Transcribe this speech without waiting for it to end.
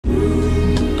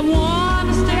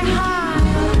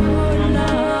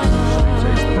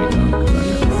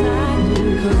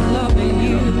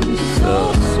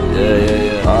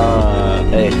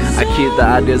the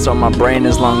ideas on my brain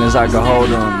as long as I can hold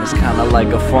them. It's kinda like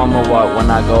a form of art when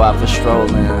I go out for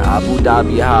strolling. Abu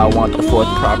Dhabi, how I want the fourth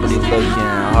property looking.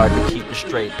 Hard to keep a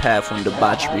straight path when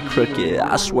debauchery crooked.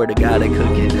 I swear to God I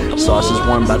cook it. Sauce is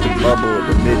warm about to bubble.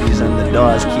 The middies and the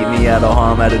dogs keep me out of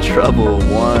harm, out of trouble.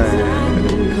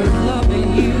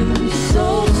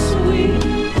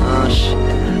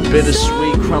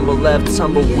 Bittersweet, crumble left,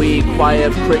 tumbleweed, quiet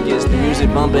of crickets, the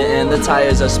music bumping and the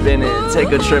tires are spinning.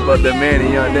 Take a trip up the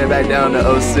Mansion, then back down to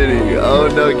Old City. Oh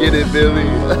no, get it, Billy.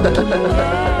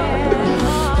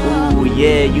 Ooh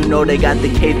yeah, you know they got the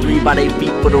K3 by their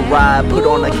feet for the ride. Put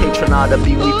on a K-Tron to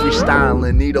be we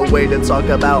freestyling. Need a way to talk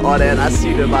about all that I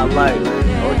see in my life.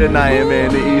 Oh, denying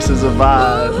man, the East is a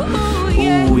vibe.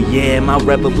 Ooh yeah, my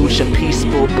revolution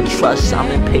peaceful, but trust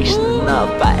I'm impatient enough.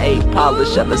 I ate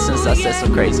polish ever since I said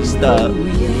some crazy stuff.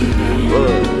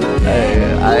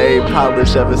 Hey, I ate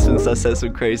polish ever since I said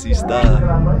some crazy stuff.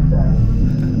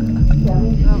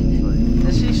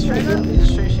 Is she straight up? Is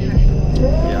she straight shooter?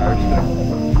 Yeah, I respect.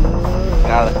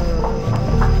 Got it.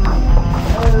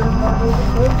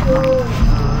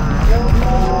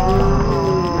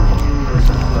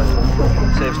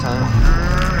 Saves time.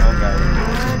 Okay.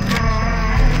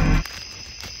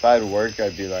 If I had work,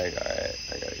 I'd be like, alright,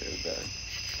 I gotta go to bed.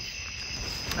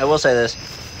 I will say this.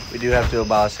 We do have to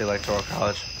abolish the Electoral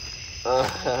College.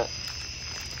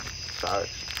 Sorry.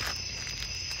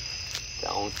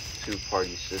 Down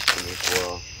two-party system as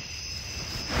well.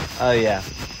 Oh yeah.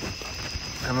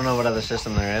 I don't know what other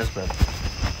system there is, but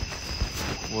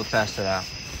we'll test it out.